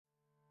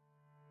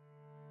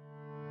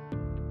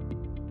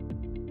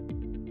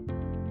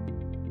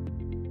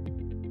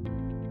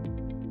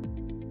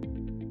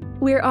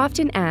We're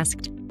often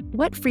asked,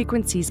 what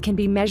frequencies can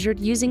be measured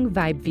using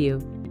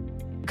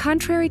VibVue?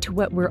 Contrary to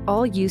what we're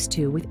all used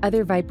to with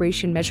other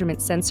vibration measurement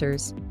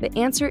sensors, the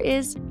answer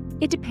is,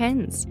 it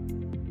depends.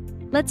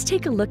 Let's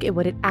take a look at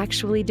what it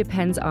actually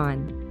depends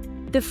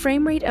on. The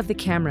frame rate of the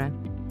camera,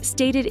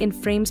 stated in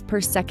frames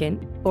per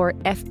second, or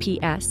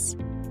FPS,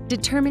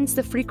 determines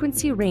the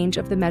frequency range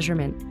of the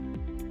measurement.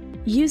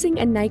 Using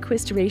a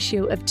Nyquist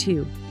ratio of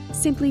 2,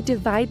 simply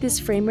divide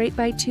this frame rate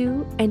by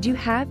 2 and you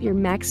have your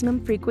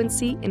maximum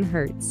frequency in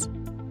hertz.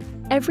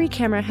 Every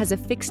camera has a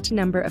fixed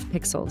number of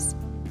pixels,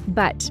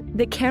 but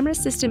the camera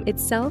system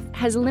itself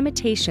has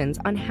limitations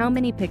on how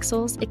many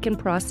pixels it can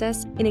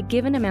process in a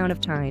given amount of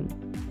time.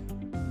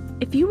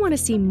 If you want to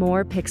see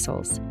more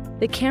pixels,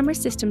 the camera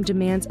system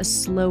demands a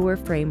slower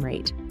frame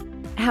rate.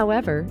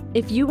 However,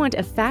 if you want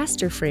a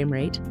faster frame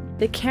rate,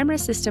 the camera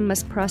system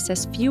must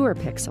process fewer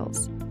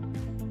pixels.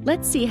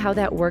 Let's see how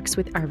that works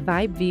with our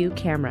VibVue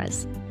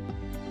cameras.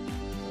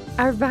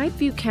 Our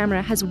VibVue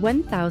camera has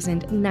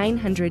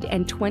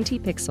 1,920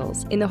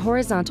 pixels in the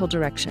horizontal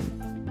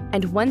direction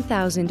and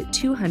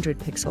 1,200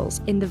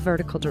 pixels in the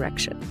vertical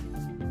direction.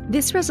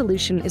 This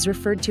resolution is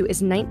referred to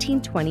as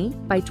 1920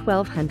 by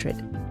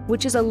 1200,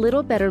 which is a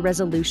little better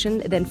resolution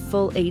than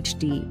Full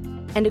HD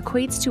and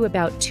equates to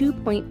about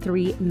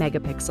 2.3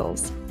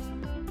 megapixels.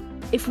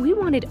 If we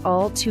wanted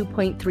all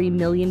 2.3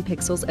 million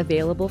pixels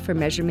available for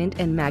measurement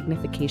and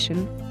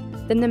magnification,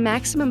 then the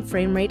maximum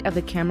frame rate of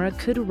the camera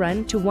could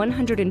run to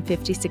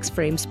 156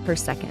 frames per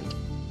second,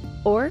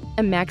 or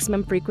a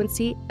maximum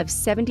frequency of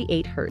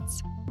 78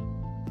 Hz.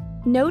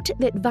 Note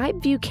that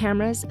VibVue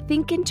cameras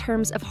think in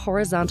terms of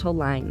horizontal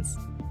lines.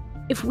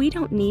 If we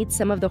don't need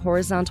some of the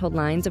horizontal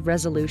lines of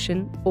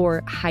resolution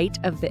or height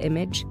of the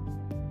image,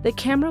 the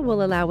camera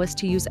will allow us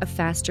to use a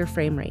faster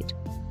frame rate.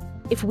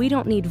 If we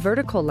don't need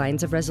vertical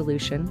lines of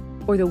resolution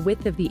or the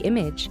width of the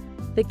image,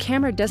 the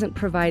camera doesn't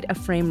provide a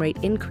frame rate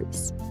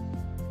increase.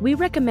 We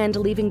recommend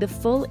leaving the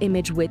full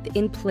image width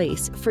in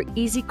place for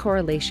easy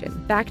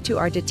correlation back to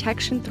our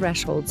detection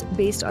thresholds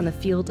based on the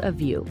field of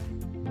view.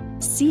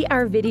 See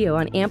our video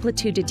on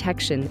amplitude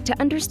detection to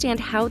understand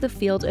how the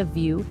field of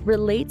view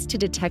relates to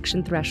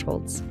detection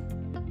thresholds.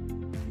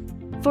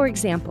 For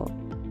example,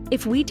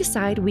 if we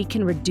decide we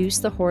can reduce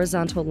the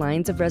horizontal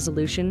lines of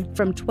resolution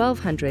from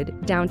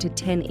 1200 down to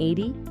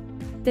 1080,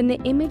 then the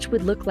image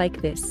would look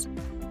like this,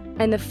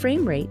 and the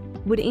frame rate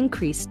would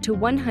increase to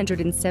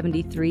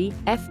 173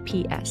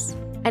 FPS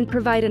and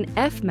provide an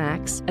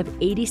Fmax of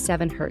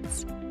 87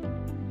 Hz.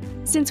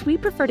 Since we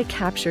prefer to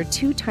capture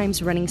 2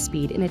 times running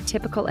speed in a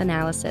typical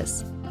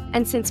analysis,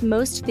 and since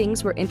most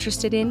things we're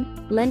interested in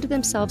lend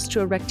themselves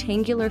to a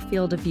rectangular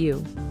field of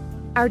view,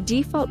 our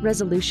default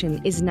resolution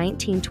is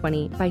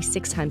 1920 by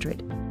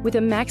 600 with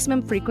a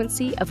maximum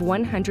frequency of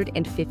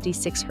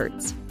 156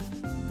 Hz.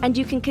 And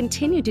you can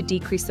continue to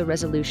decrease the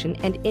resolution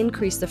and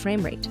increase the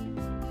frame rate,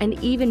 and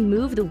even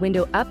move the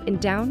window up and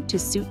down to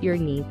suit your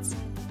needs.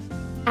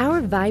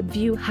 Our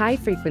VibVue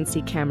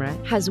high-frequency camera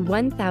has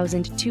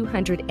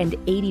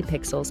 1,280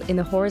 pixels in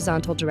the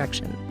horizontal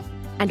direction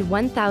and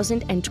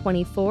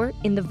 1,024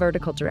 in the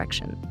vertical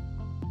direction.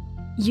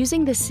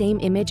 Using the same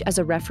image as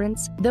a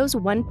reference, those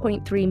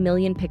 1.3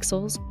 million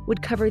pixels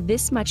would cover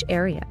this much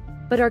area,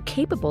 but are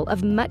capable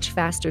of much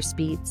faster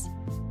speeds.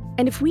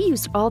 And if we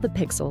used all the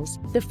pixels,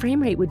 the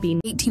frame rate would be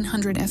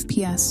 1800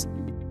 FPS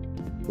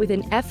with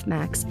an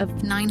Fmax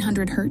of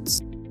 900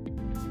 Hz.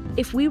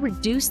 If we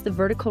reduce the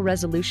vertical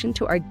resolution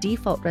to our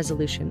default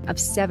resolution of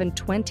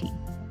 720,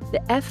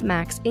 the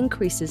Fmax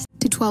increases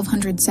to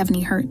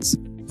 1270 Hz.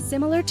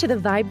 Similar to the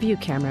VibVue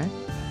camera,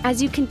 as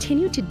you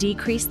continue to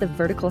decrease the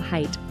vertical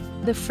height,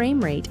 the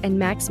frame rate and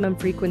maximum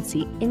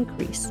frequency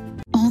increase,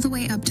 all the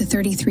way up to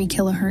 33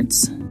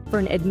 kilohertz, for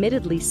an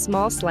admittedly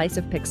small slice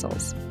of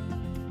pixels.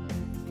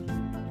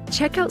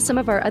 Check out some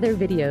of our other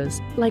videos,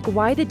 like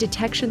why the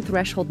detection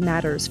threshold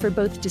matters for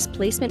both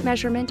displacement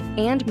measurement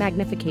and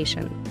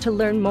magnification, to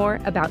learn more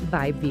about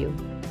VibVue.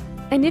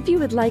 And if you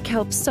would like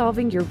help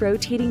solving your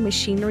rotating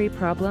machinery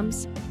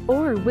problems,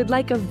 or would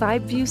like a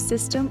VibVue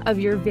system of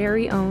your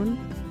very own,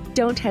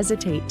 don't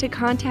hesitate to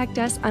contact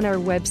us on our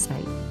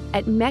website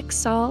at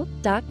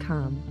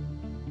mexsol.com.